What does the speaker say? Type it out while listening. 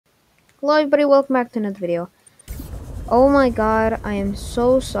Hello everybody, welcome back to another video. Oh my god, I am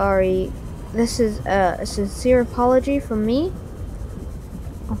so sorry. This is a sincere apology from me.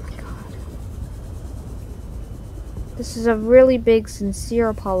 Oh my god. This is a really big, sincere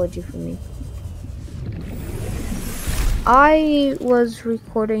apology from me. I was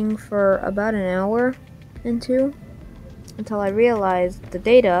recording for about an hour and two until I realized the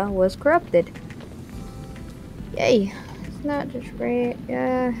data was corrupted. Yay. It's not just great.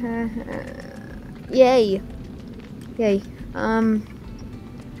 Yay. Yay.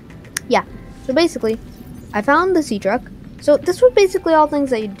 Yeah. So basically, I found the sea truck. So this was basically all things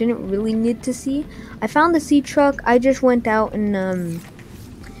that you didn't really need to see. I found the sea truck. I just went out and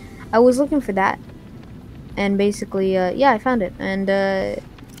I was looking for that. And basically, yeah, I found it. And there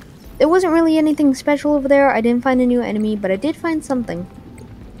wasn't really anything special over there. I didn't find a new enemy, but I did find something.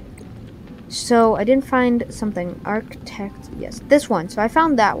 So I didn't find something. Architect. Yes, this one. So I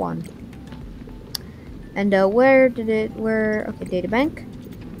found that one. And where? Okay, databank.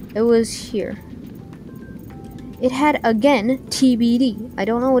 It was here. It had, again, TBD. I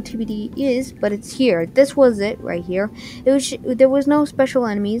don't know what TBD is, but it's here. This was it right here. There was no special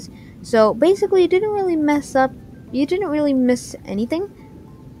enemies. So basically, you didn't really mess up. You didn't really miss anything.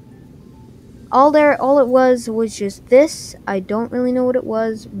 All it was just this. I don't really know what it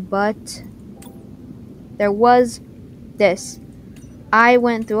was, but there was this. I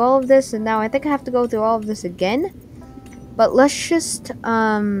went through all of this, and now I think I have to go through all of this again. But let's just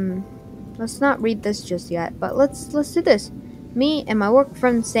let's not read this just yet. But let's do this. Me and my work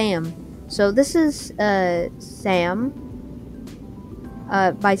friend Sam. So this is Sam.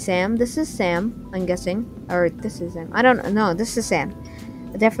 By Sam. This is Sam. I'm guessing, or this is Sam. I don't know. This is Sam.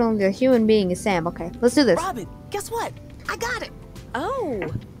 Definitely, the human being is Sam. Okay, let's do this. Robin, guess what? I got it. Oh,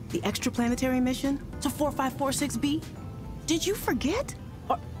 the extraplanetary mission to 4546b. Did you forget?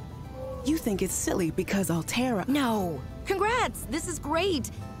 Or you think it's silly because Altera? No. Congrats. This is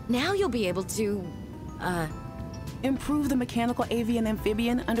great. Now you'll be able to, improve the mechanical avian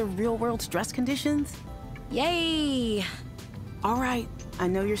amphibian under real-world stress conditions? yay. All right, I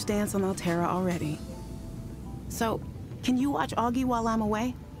know your stance on Altera already. So, can you watch Augie while I'm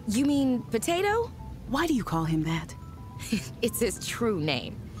away? You mean Potato? Why do you call him that? It's his true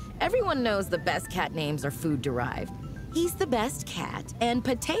name. Everyone knows the best cat names are food-derived. He's the best cat, and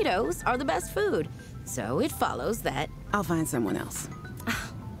potatoes are the best food. So it follows that I'll find someone else.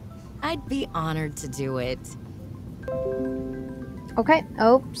 I'd be honored to do it. Okay.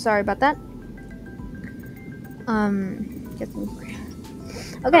 Oh, sorry about that.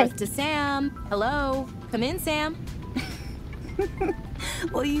 Okay. Earth to Sam. Hello. Come in, Sam.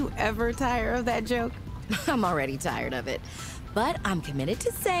 Will you ever tire of that joke? I'm already tired of it. But I'm committed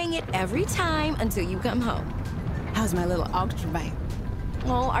to saying it every time until you come home. How's my little ultravite?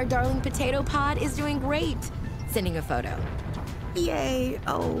 Oh, our darling potato pod is doing great. Sending a photo. Yay!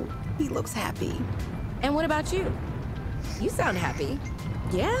 Oh, he looks happy. And what about you? You sound happy.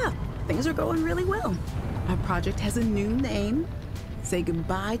 Yeah, things are going really well. Our project has a new name. Say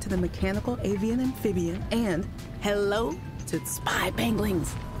goodbye to the mechanical avian amphibian and hello to spy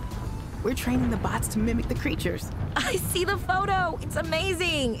penguins. We're training the bots to mimic the creatures. I see the photo. It's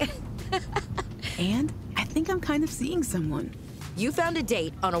amazing. And I think I'm kind of seeing someone. You found a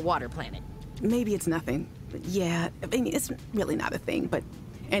date on a water planet. Maybe it's nothing. But yeah, I mean, it's really not a thing, but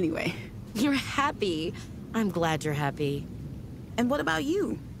anyway. You're happy. I'm glad you're happy. And what about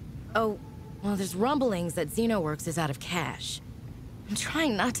you? Oh, well, there's rumblings that Xenoworks is out of cash. I'm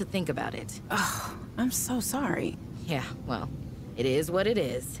trying not to think about it. Oh, I'm so sorry. Yeah, well, it is what it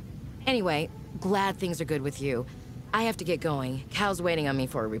is. Anyway, glad things are good with you. I have to get going. Cal's waiting on me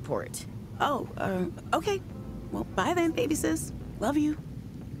for a report. Oh, okay. Well, bye then, baby sis. Love you.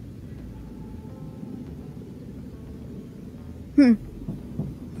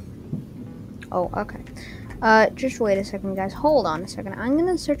 Oh, okay. Just wait a second, guys. Hold on a second. I'm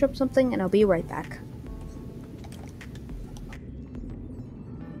gonna search up something and I'll be right back.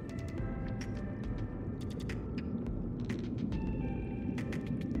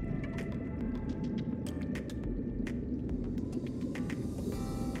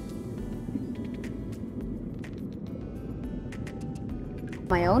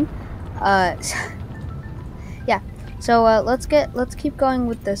 My own. Yeah. So let's keep going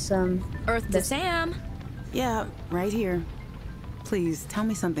with this. Earth to Sam. Yeah, right here. Please, tell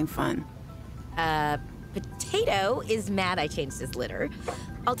me something fun. Potato is mad I changed his litter.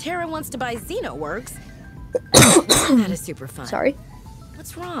 Altera wants to buy Xenoworks. That is super fun. Sorry.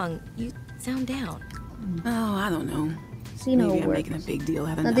 What's wrong? You sound down. Oh, I don't know. Xenoworks. Maybe I'm making a big deal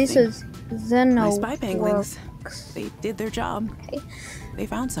out of Now nothing. this is My spy penguins. Xenoworks. They did their job. Okay. They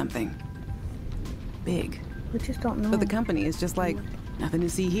found something. big. We just don't know. But the company is just like, nothing to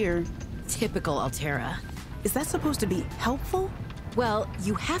see here. Typical Altera. Is that supposed to be helpful? Well,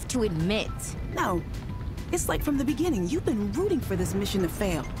 you have to admit, No. It's like from the beginning, you've been rooting for this mission to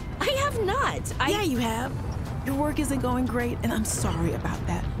fail. I have not. Yeah, you have. Your work isn't going great, and I'm sorry about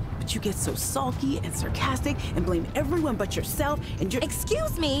that. But you get so sulky and sarcastic and blame everyone but yourself, and you're—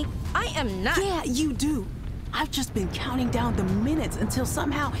 Excuse me, I am not. Yeah, you do. I've just been counting down the minutes until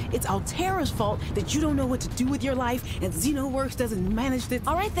somehow it's Altera's fault that you don't know what to do with your life and XenoWorks doesn't manage to—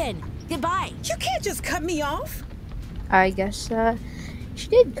 All right then, goodbye. You can't just cut me off. I guess she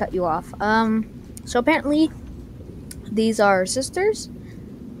did cut you off. So apparently these are sisters.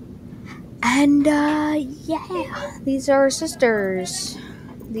 And yeah, these are sisters.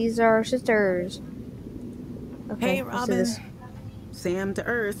 These are sisters. Okay, Hey, let's do Robin. this. Sam to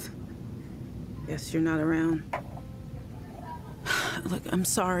Earth. Guess you're not around. Look, I'm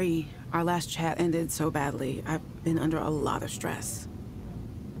sorry our last chat ended so badly. I've been under a lot of stress.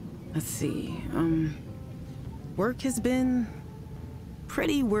 Let's see, work has been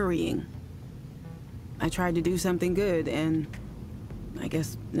pretty worrying. I tried to do something good, and I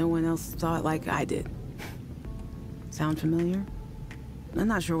guess no one else saw it like I did. Sound familiar? I'm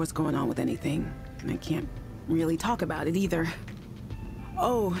not sure what's going on with anything, and I can't really talk about it either.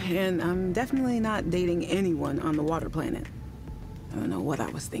 Oh, and I'm definitely not dating anyone on the water planet. I don't know what I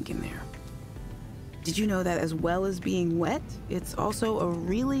was thinking there. Did you know that as well as being wet, it's also a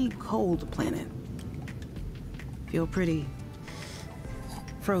really cold planet? Feel pretty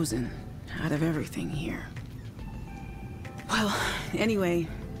frozen out of everything here. Well, anyway,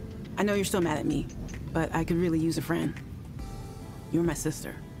 I know you're still mad at me, but I could really use a friend. You're my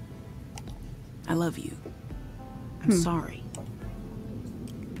sister. I love you. I'm sorry.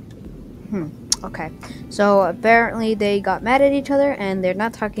 Okay, so apparently they got mad at each other and they're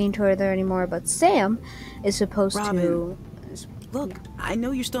not talking to each other anymore, but Sam is supposed Robin, to... Look, I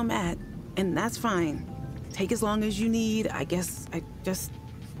know you're still mad, and that's fine. Take as long as you need. I guess I just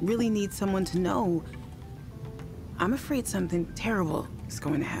really need someone to know. I'm afraid something terrible is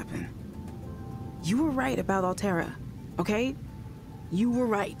going to happen. You were right about Altera, okay? You were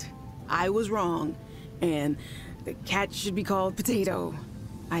right. I was wrong, and the cat should be called Potato.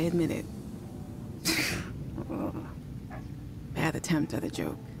 I admit it. Bad attempt at a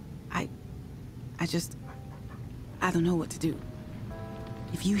joke. I don't know what to do.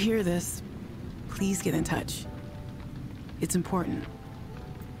 If you hear this, please get in touch. It's important.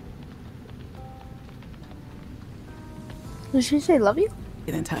 Did she say love you?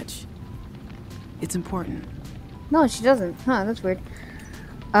 Get in touch. It's important. No, she doesn't. Huh, that's weird.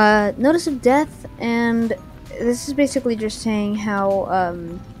 Notice of death, and this is basically just saying how,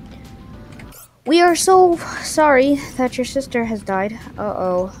 we are so sorry that your sister has died.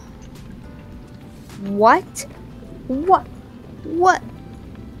 Uh-oh. What? What?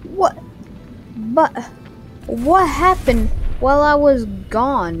 But, what happened while I was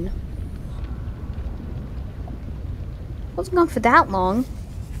gone? I wasn't gone for that long.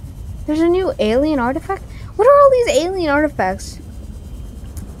 There's a new alien artifact? What are all these alien artifacts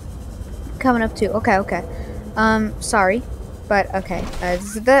coming up to? Okay. Sorry. But, okay.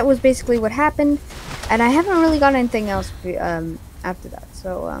 So that was basically what happened. And I haven't really got anything else after that.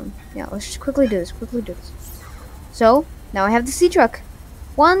 So, yeah, let's just quickly do this. So, now I have the SeaTruck.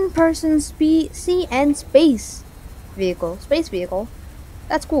 One person sea and space vehicle.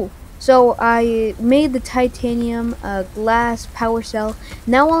 That's cool. So, I made the titanium glass power cell.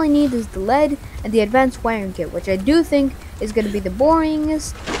 Now all I need is the lead and the advanced wiring kit, which I do think is going to be the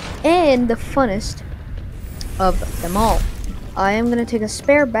boringest and the funnest of them all. I am going to take a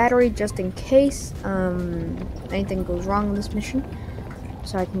spare battery just in case anything goes wrong in this mission.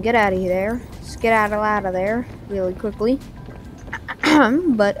 So I can get out of there. Skedaddle out of there really quickly.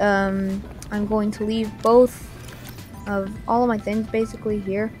 But I'm going to leave both of all of my things basically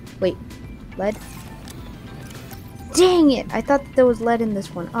here. Wait, lead? Dang it! I thought that there was lead in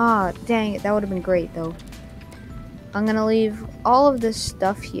this one. Ah, dang it. That would have been great though. I'm going to leave all of this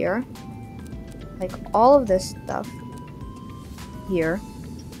stuff here. Like all of this stuff here.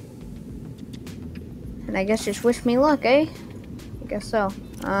 And I guess just wish me luck, eh? I guess so.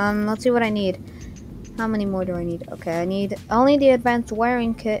 Let's see what I need. How many more do I need? Okay, I need only the advanced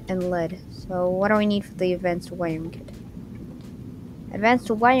wiring kit and lead. So what do I need for the advanced wiring kit?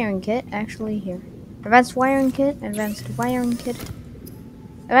 Advanced wiring kit, actually here. Advanced wiring kit, advanced wiring kit.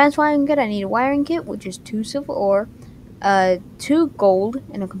 Advanced wiring kit, I need a wiring kit, which is 2 silver ore, 2 gold,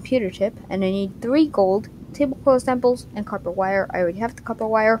 and a computer chip. And I need 3 gold, tablecloth samples, and copper wire. I already have the copper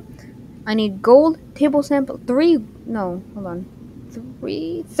wire. I need gold, table sample, 3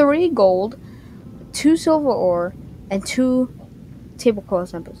 gold, 2 silver ore, and 2 table coral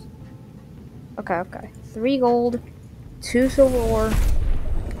samples. Okay. 3 gold, 2 silver ore,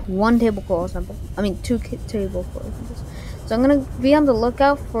 1 table coral sample. I mean, 2 table coral samples. So I'm gonna be on the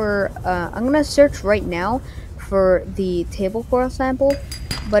lookout for. I'm gonna search right now for the table coral sample.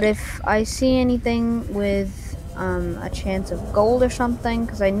 But if I see anything with a chance of gold or something,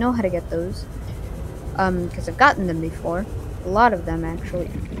 because I know how to get those, because I've gotten them before, a lot of them actually.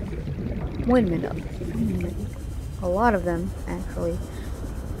 Wait a minute. A lot of them actually.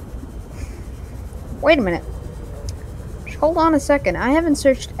 Wait a minute. Just hold on a second. I haven't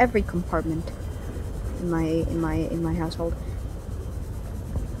searched every compartment in my household.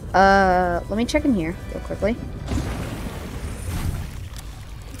 Let me check in here real quickly.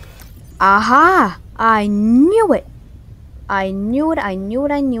 Aha! I knew it! I knew it.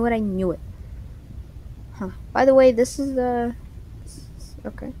 Huh. By the way, this is the...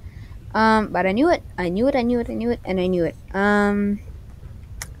 Okay. But I knew it. And I knew it. I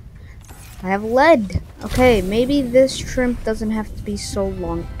have lead. Okay, maybe this shrimp doesn't have to be so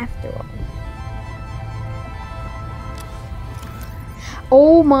long after all.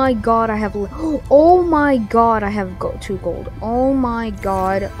 Oh my god, I have oh my god, I have 2 gold. Oh my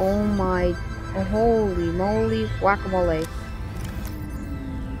god, holy moly, guacamole.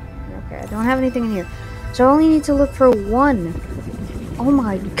 Okay, I don't have anything in here. So I only need to look for 1. Oh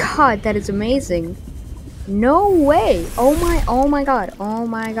my god, that is amazing. No way. Oh my god.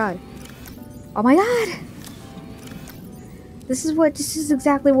 This is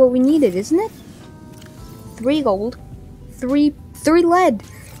exactly what we needed, isn't it? 3 gold, 3 lead.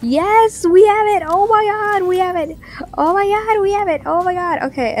 Yes, we have it. Oh my god, we have it. Oh my god.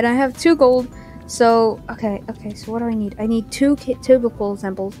 Okay, and I have 2 gold. So, okay, so what do I need? I need 2 table coral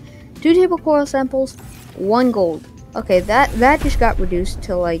samples. 2 table coral samples, 1 gold. Okay, that just got reduced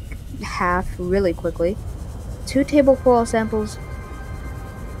to like half really quickly. 2 table coral samples,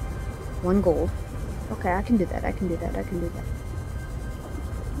 1 gold. Okay, I can do that.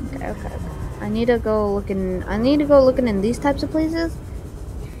 Okay. I need to go looking in these types of places.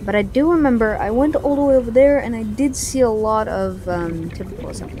 But I do remember I went all the way over there and I did see a lot of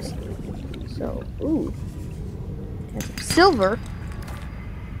typical samples. So, ooh. That's silver.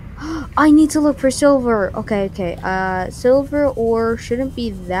 I need to look for silver. Okay. Silver ore shouldn't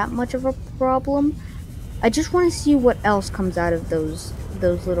be that much of a problem. I just want to see what else comes out of those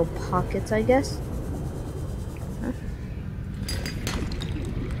little pockets, I guess. Huh?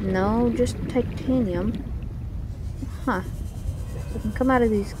 No, just titanium. Huh. So it can come out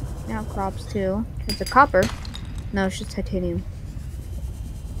of these outcrops too. It's a copper. No, it's just titanium.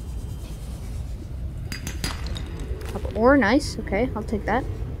 Copper ore, nice. Okay, I'll take that.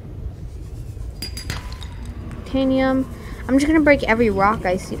 Titanium. I'm just gonna break every rock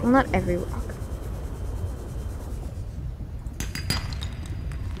I see. Well, not every rock.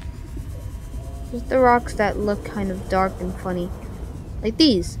 Just the rocks that look kind of dark and funny. Like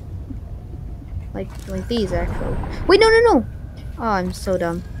these. Like these, actually. Wait, no! Oh, I'm so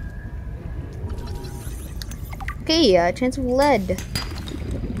dumb. Okay, chance of lead.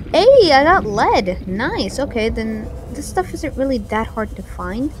 Hey, I got lead. Nice. Okay, then this stuff isn't really that hard to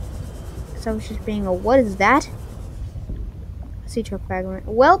find. Because I was just being a, what is that? Sea truck fragment.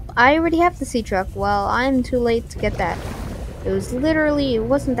 Well, I already have the sea truck. Well, I'm too late to get that. It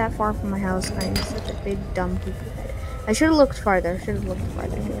wasn't that far from my house. I'm such a big dumb people. I should have looked farther.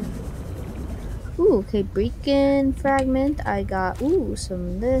 Yeah. Ooh, okay, beacon fragment. I got,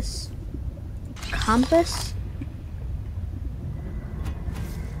 some this. Compass.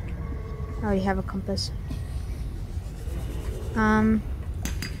 I already have a compass. Yeah,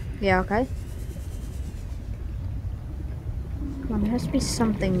 okay. Come on, there has to be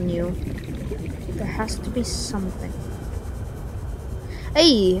something new. There has to be something.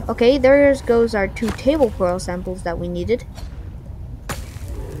 Hey, okay, there goes our 2 table coral samples that we needed.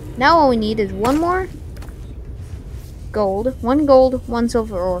 Now all we need is 1 more gold, 1 gold, 1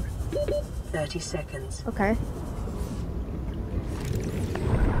 silver ore. 30 seconds. Okay.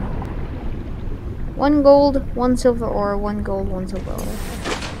 1 gold, 1 silver ore, 1 gold, 1 silver ore.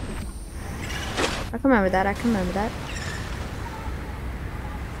 I can remember that.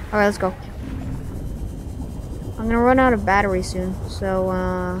 Alright, let's go. I'm gonna run out of battery soon, so,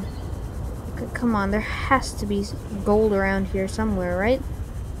 come on, there has to be gold around here somewhere, right?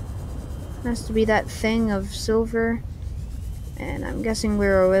 There has to be that thing of silver, and I'm guessing we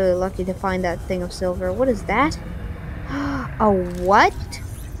were really lucky to find that thing of silver. What is that? A what?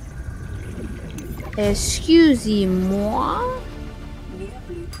 Excusez-moi? New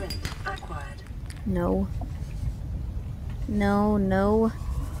blueprint acquired. No.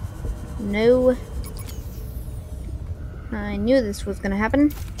 I knew this was gonna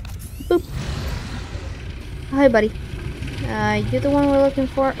happen. Boop. Hi, buddy. You the one we're looking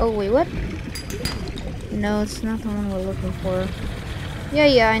for? Oh, wait, what? No, it's not the one we're looking for.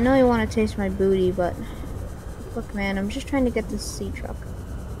 Yeah, I know you want to taste my booty, but... Look, man, I'm just trying to get this sea truck.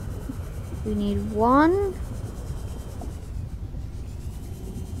 We need one...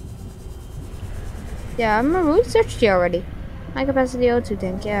 Yeah, I remember we searched you already. High capacity O2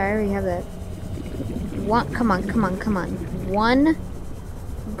 tank. Yeah, I already have that. One, come on. One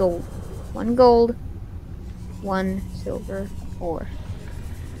gold. One gold. One silver ore.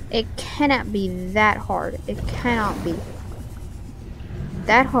 It cannot be that hard. It cannot be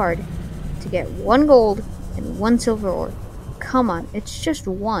that hard to get one gold and one silver ore. Come on, it's just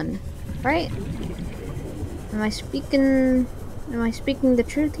one, right? Am I speaking the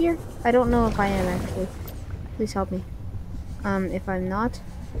truth here? I don't know if I am actually. Please help me. If I'm not.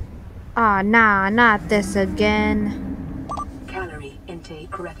 Ah, nah, not this again. Calorie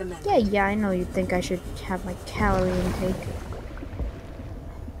intake recommended. Yeah, I know you think I should have my calorie intake.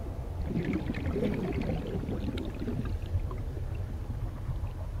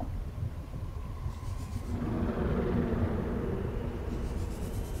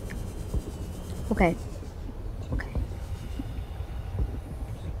 Okay.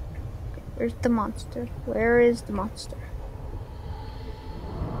 Where's the monster? Where is the monster?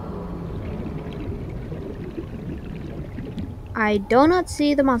 I do not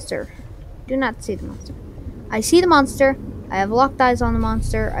see the monster. Do not see the monster. I see the monster. I have locked eyes on the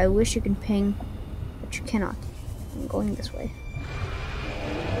monster. I wish you could ping, but you cannot. I'm going this way.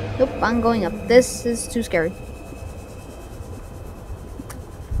 Nope, I'm going up. This is too scary.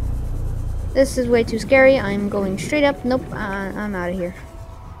 This is way too scary. I'm going straight up. Nope, I'm out of here.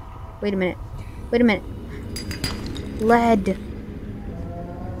 Wait a minute. Lead.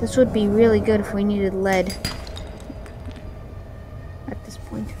 This would be really good if we needed lead at this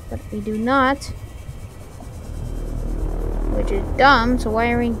point, but we do not. Which is dumb, so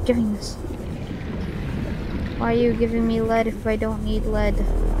why are you giving this? Why are you giving me lead if I don't need lead?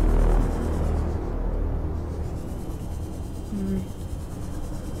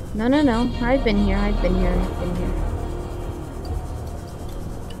 No. I've been here.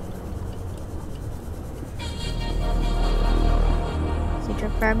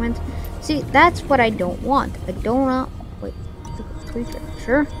 Sea-truck fragment. See, that's what I don't want. I don't want... Wait, look at the creature.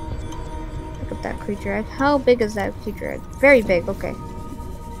 Sure. Look at that creature. How big is that creature? Very big, okay.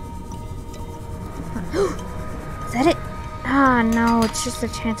 Is that it? Ah, no, it's just a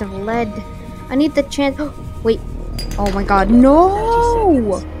chance of lead. I need the chance... Wait. Oh my god,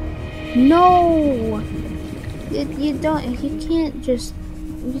 no! No! You can't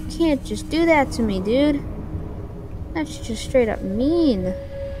just do that to me, dude. That's just straight up mean.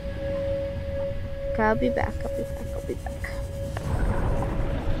 Okay, I'll be back.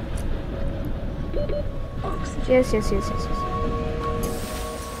 Yes.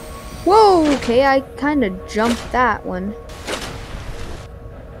 Whoa, okay, I kind of jumped that one.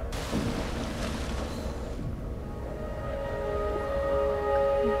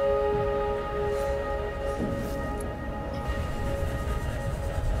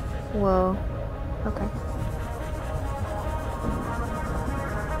 Whoa. Okay.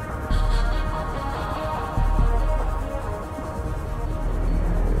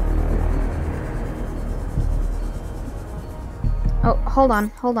 Oh, hold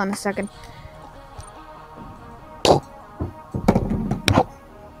on a second.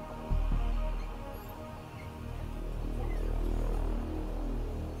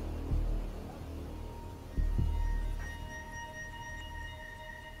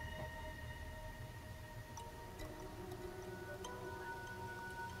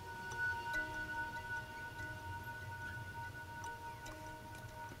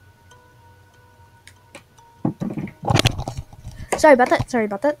 Sorry about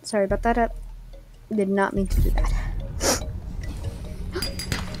that. Did not mean to do that.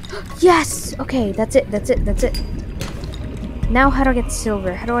 Yes! Okay, that's it. Now how do I get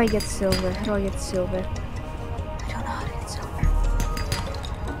silver? I don't know how to get silver. How do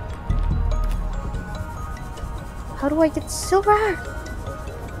I get silver?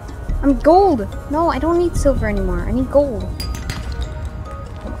 I'm gold! No, I don't need silver anymore. I need gold.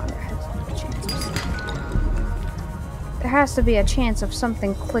 There has to be a chance of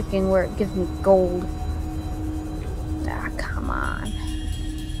something clicking where it gives me gold. Ah, come on.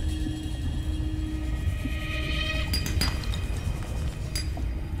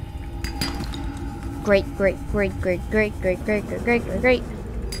 Great.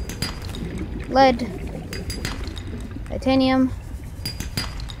 Lead. Titanium.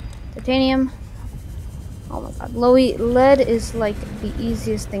 Oh my god. Lead is like the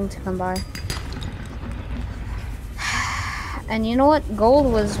easiest thing to come by. And you know what?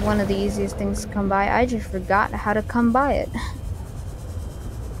 Gold was one of the easiest things to come by. I just forgot how to come by it.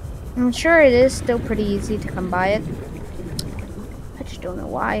 I'm sure it is still pretty easy to come by it. I just don't know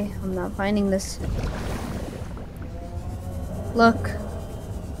why I'm not finding this. Look.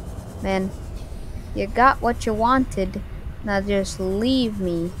 Man. You got what you wanted. Now just leave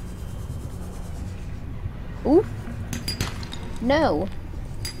me. Ooh. No.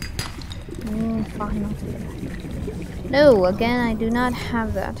 Fine, I'll take it. No, again, I do not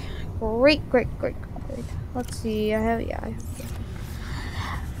have that. Great. Let's see, I have.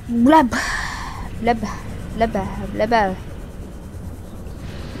 Blab. Blab. Blab. Blab.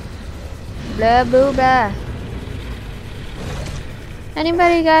 Blah, blah, blah.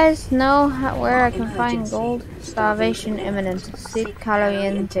 Anybody guys know where I can find gold? Starvation imminent. Seek calorie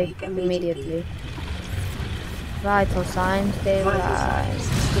intake immediately. Vital signs stabilized.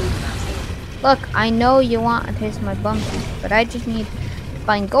 Look, I know you want a taste of my bum cheeks, but I just need to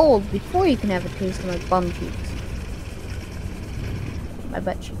find gold before you can have a taste of my bum cheeks. My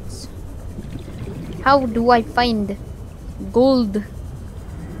butt cheeks. How do I find gold?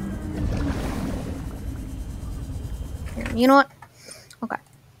 Here, you know what? Okay.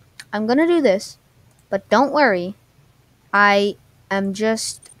 I'm gonna do this, but don't worry. I am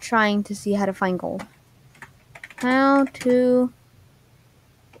just trying to see how to find gold. How to...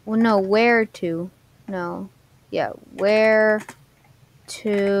 Well, no, where to. No. Yeah, where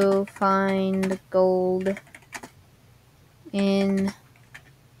to find gold in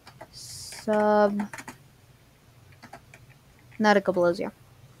Subnatica below zero.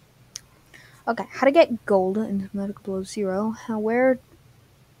 Okay, how to get gold in Subnatica below zero. Where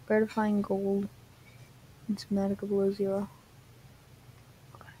to find gold in Subnatica below zero.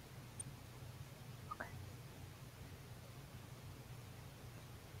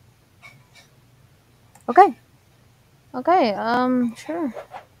 Okay, sure.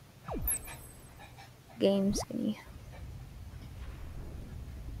 Game skinny.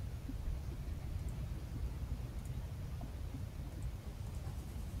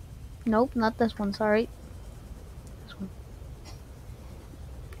 Nope, not this one, sorry. This one.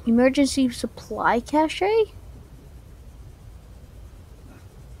 Emergency supply cache?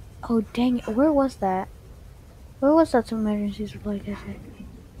 Oh, dang it. Where was that? Where was that emergency supply cache?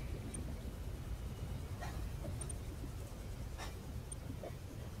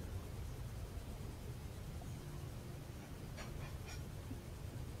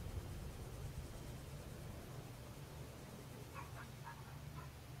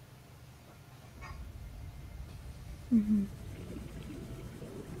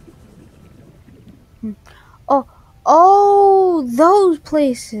 Oh, those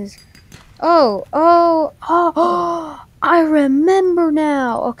places. Oh, I remember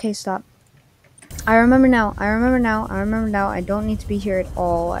now. Okay, stop. I remember now. I don't need to be here at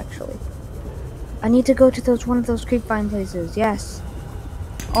all, actually. I need to go to one of those creep vine places. Yes.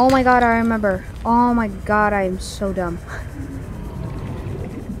 Oh my god, I remember. Oh my god, I am so dumb.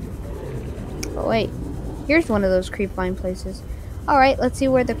 Oh wait. Here's one of those creep vine places. Alright, let's see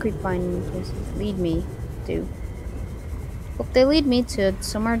where the creep vine places lead me to. Hope they lead me to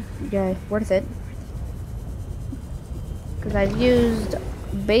somewhere worth it. Because I've used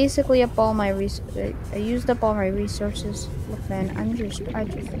basically up all my resources. I used up all my resources. Look, man, I just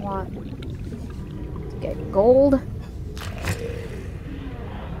want to get gold.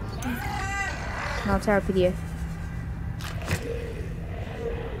 No, it's Arapedia.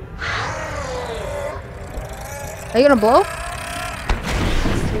 Are you gonna blow?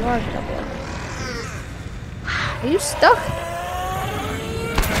 Yes, you are gonna blow. Are you stuck?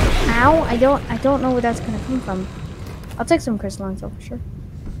 Ow! I don't know where that's gonna come from. I'll take some crystalline though for sure.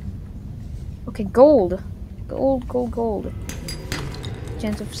 Okay, gold. Gold.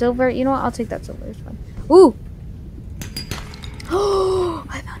 Chance of silver. You know what? I'll take that silver. It's fine. Ooh! Oh!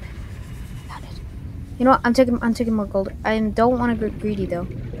 I found it. You know what? I'm taking more gold. I don't want to get greedy though,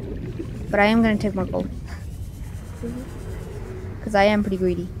 but I am gonna take more gold because I am pretty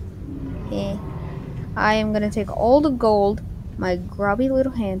greedy. Yeah. I am gonna take all the gold my grubby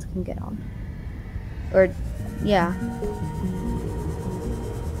little hands can get on. Or, yeah.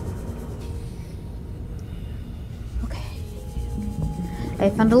 Okay. I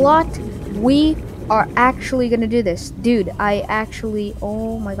found a lot. We are actually gonna do this. Dude,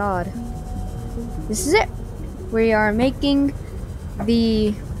 oh my god. This is it. We are making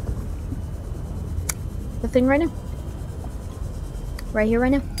the thing right now. Right here,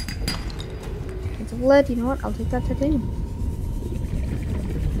 right now. It's of lead. You know what? I'll take that titanium.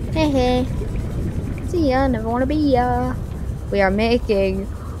 Hey. See ya, never wanna be ya. We are making.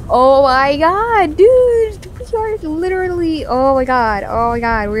 Oh my god, dude! We are literally. Oh my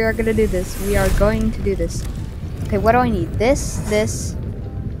god, we are gonna do this. We are going to do this. Okay, what do I need? This, this,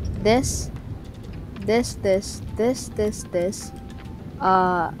 this, this, this, this, this, this.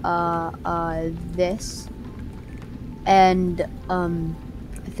 This. And,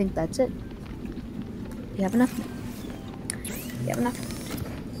 I think that's it. You have enough? You have enough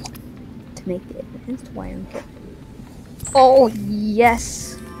to make the advanced wiring kit. Oh,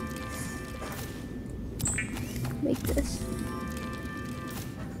 yes! Make this.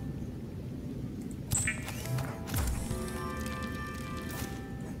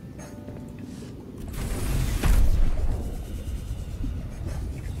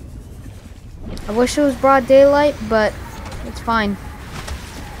 I wish it was broad daylight, but it's fine.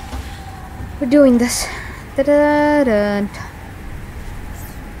 We're doing this. Da-da-da-da.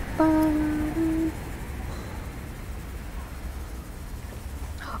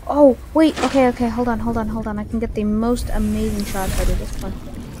 Oh, wait. Okay. Hold on. I can get the most amazing shot if I do this one.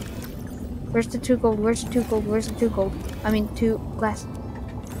 Where's the 2 gold? Where's the 2 gold? Where's the 2 gold? I mean, 2 glass.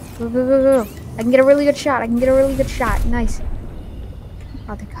 Go. I can get a really good shot. Nice.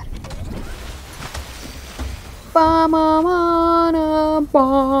 Oh, thank God. Ba-ma-ma-na-ba.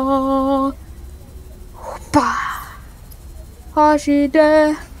 Ba.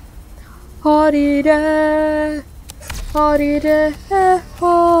 Hashide. Haride. Haride.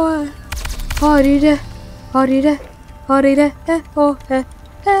 Oh. Haride. Haride. Haride. Oh.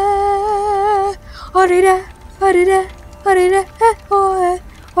 Haride. Haride. Haride. Oh.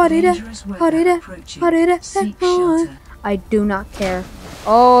 Haride. Haride. Haride. Oh. I do not care.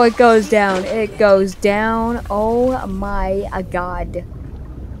 Oh, it goes down. It goes down. Oh my god.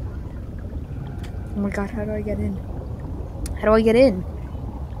 Oh my god, how do I get in? How do I get in?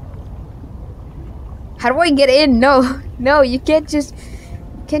 How do I get in? No, no, you can't just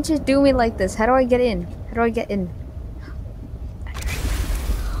do me like this. How do I get in? How do I get in?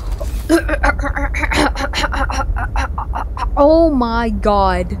 Oh my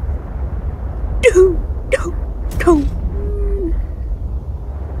god.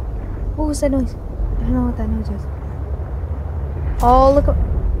 What was that noise? I don't know what that noise is. Oh, look up.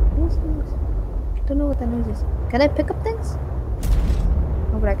 What's that noise? I don't know what that noise is. Can I pick up things?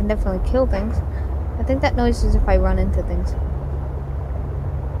 Oh, but I can definitely kill things. I think that noise is if I run into things.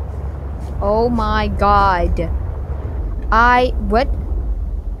 Oh my god. What?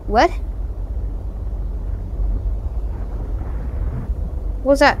 What?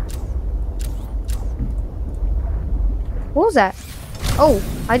 What was that? What was that? Oh,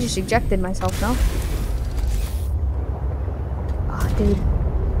 I just ejected myself, no? Oh, dude.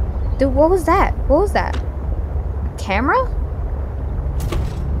 Dude, what was that? What was that? A camera?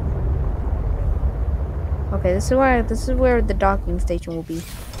 Okay, this is where the docking station will be.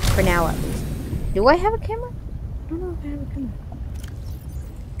 For now, at least. Do I have a camera? I don't know if I have a camera.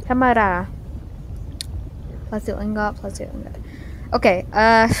 Camera. Plastic ingot. Okay,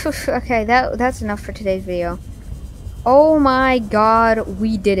 okay, that's enough for today's video. Oh my god,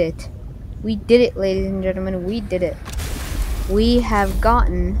 we did it. We did it, ladies and gentlemen. We did it. We have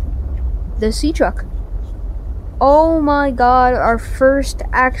gotten the sea truck. Oh my god, our first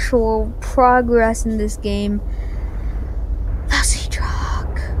actual progress in this game. The sea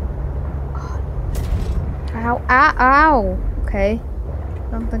truck. Oh. Ow, ow, ow. Okay. I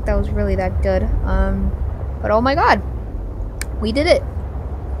don't think that was really that good. But oh my god. We did it.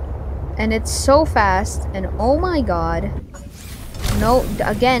 And it's so fast, and oh my god. No,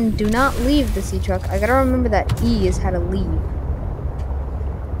 again, do not leave the sea truck. I gotta remember that E is how to leave.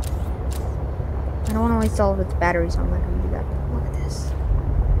 I don't want to waste all of its batteries, so I'm not gonna do that. Look at this.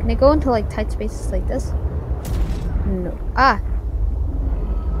 Can it go into like tight spaces like this? No. Ah!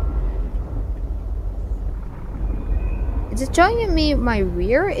 Is it showing me my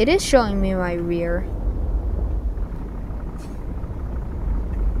rear? It is showing me my rear.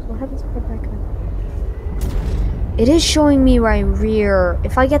 What happens if I back up? It is showing me my rear.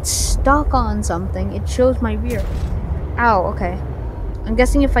 If I get stuck on something, it shows my rear. Ow, okay. I'm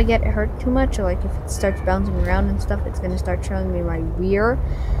guessing if I get hurt too much, or like if it starts bouncing around and stuff, it's gonna start showing me my rear.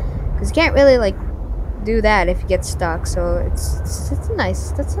 Because you can't really like do that if you get stuck, so that's a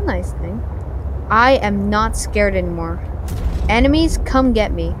nice thing. I am not scared anymore. Enemies, come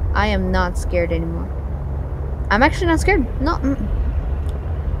get me. I am not scared anymore. I'm actually not scared. No.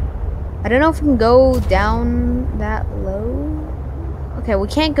 I don't know if we can go down that low. Okay, we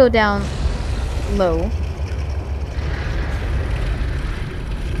can't go down low.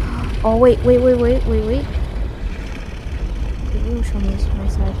 Oh, wait. Show me this my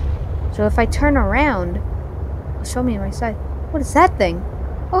side. So if I turn around, show me my side. What is that thing?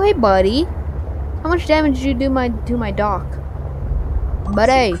 Oh, hey, buddy. How much damage did you do to my dock?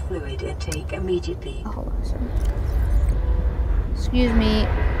 Buddy. Fluid intake immediately. Oh, hold on, sir. Excuse me,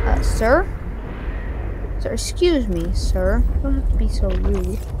 sir? Sir, excuse me, sir. You don't have to be so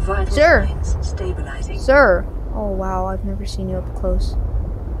rude. Vital Sir! signs stabilizing. Sir! Oh, wow, I've never seen you up close.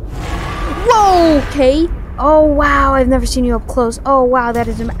 Whoa, okay. Oh, wow, I've never seen you up close. Oh, wow, that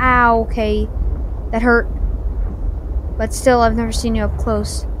is ow, okay. That hurt. But still, I've never seen you up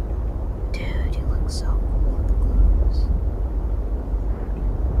close. Dude, you look so cool up close.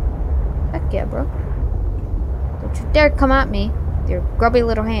 Heck yeah, bro. Don't you dare come at me with your grubby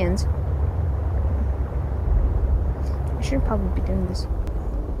little hands. I should probably be doing this.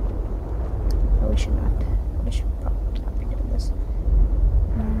 No, we should not. We should probably not be doing this.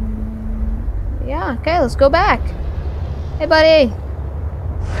 Yeah, okay, let's go back. Hey, buddy.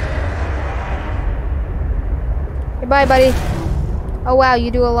 Goodbye, buddy. Oh, wow, you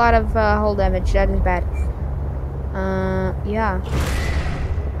do a lot of hull damage. That is bad. Yeah.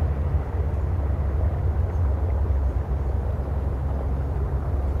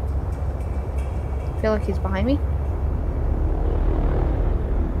 I feel like he's behind me.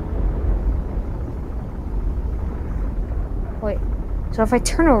 Wait. So if I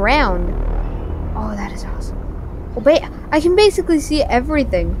turn around... Oh, that is awesome. Oh, I can basically see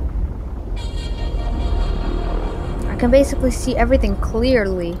everything. I can basically see everything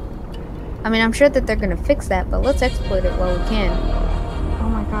clearly. I mean, I'm sure that they're gonna fix that, but let's exploit it while we can. Oh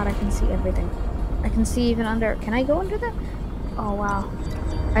my god, I can see everything. I can see even under... Can I go under that? Oh, wow.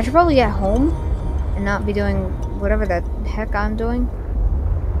 I should probably get home and not be doing whatever the heck I'm doing.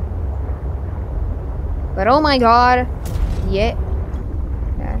 But oh my god. Yeah.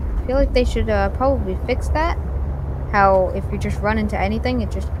 I feel like they should probably fix that. How if you just run into anything, it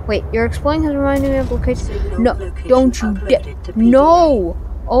just... Wait, your exploring has reminded me of location. No, don't you dare. No!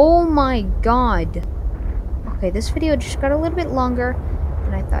 Oh my god. Okay, this video just got a little bit longer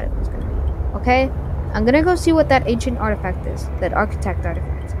than I thought it was going to be. Okay? I'm going to go see what that ancient artifact is. That architect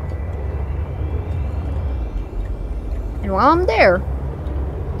artifact. And while I'm there,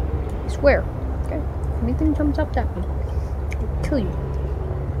 I swear, okay, if anything jumps up at me, I'll kill you.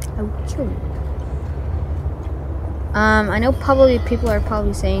 I will kill you. I know probably people are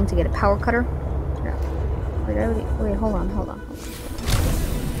probably saying to get a power cutter. No. Wait, hold on.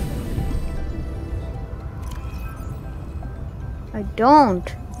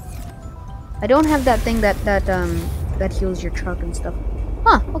 I don't have that thing that heals your truck and stuff.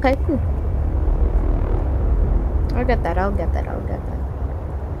 Huh, okay, cool. I'll get that. I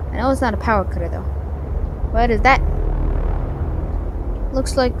know it's not a power cutter though. What is that?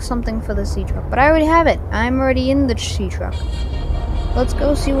 Looks like something for the sea truck, but I already have it. I'm already in the sea truck. Let's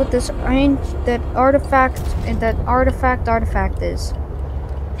go see what this artifact is.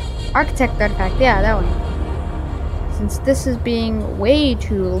 Architect artifact, yeah, that one. Since this is being way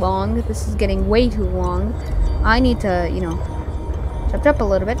too long, this is getting way too long, I need to, you know, chop up a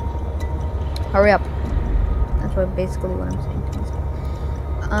little bit. Hurry up. That's basically what I'm saying to myself.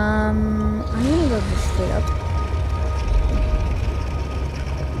 I'm gonna go just straight up.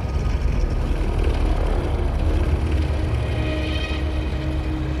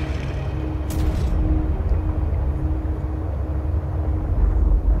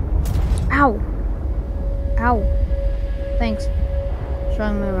 Ow. Thanks.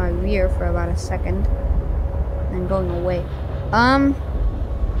 Showing me my rear for about a second. And then going away.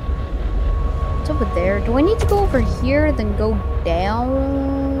 What's over there? Do I need to go over here, then go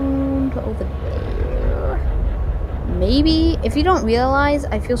down to over there? Maybe? If you don't realize,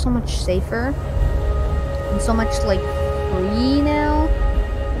 I feel so much safer. And so much, like, free now.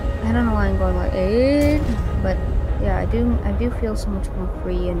 I don't know why I'm going like it. But, yeah, I do feel so much more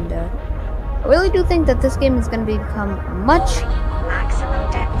free and, I really do think that this game is going to become much... Maximum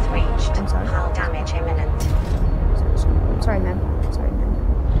depth reached. I'm sorry. Hull damage imminent. Sorry, man.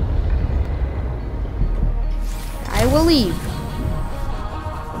 I will leave.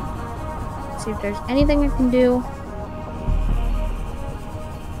 Let's see if there's anything I can do.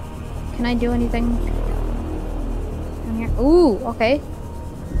 Can I do anything? Down here. Ooh, okay.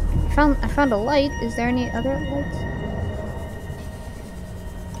 I found a light. Is there any other lights?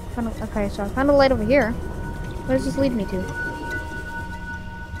 Okay, so I found a light over here. Where does this lead me to?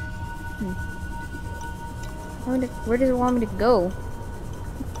 Where does it want me to go?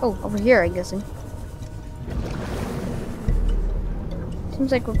 Oh, over here, I'm guessing.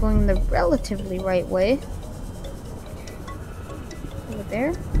 Seems like we're going the relatively right way. Over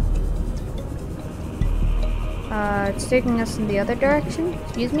there. It's taking us in the other direction.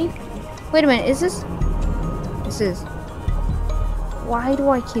 Excuse me. Wait a minute, is this... This is... Why do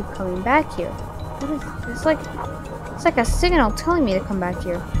I keep coming back here? What is... It's like a signal telling me to come back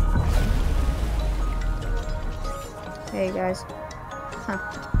here. Hey, guys. Huh.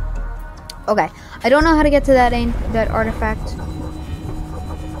 Okay. I don't know how to get to that artifact.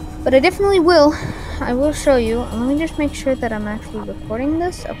 But I definitely will. I will show you. Let me just make sure that I'm actually recording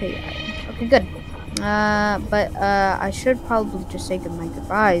this. Okay, okay, good. But I should probably just say my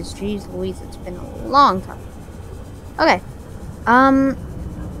goodbyes. Jeez Louise, it's been a long time. Okay.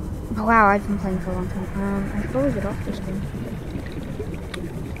 Wow, I've been playing for a long time. I probably get off this game.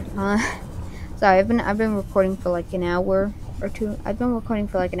 Sorry, I've been recording for like an hour or two. I've been recording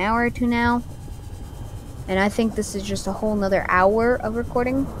for like an hour or two now. And I think this is just a whole nother hour of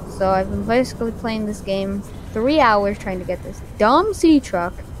recording. So I've been basically playing this game 3 hours trying to get this dumb sea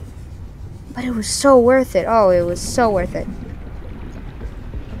truck. But it was so worth it. Oh, it was so worth it.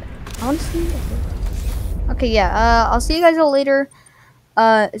 Honestly. Okay, yeah. I'll see you guys all later.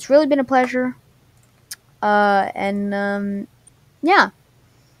 It's really been a pleasure. Yeah.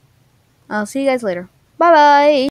 I'll see you guys later. Bye-bye.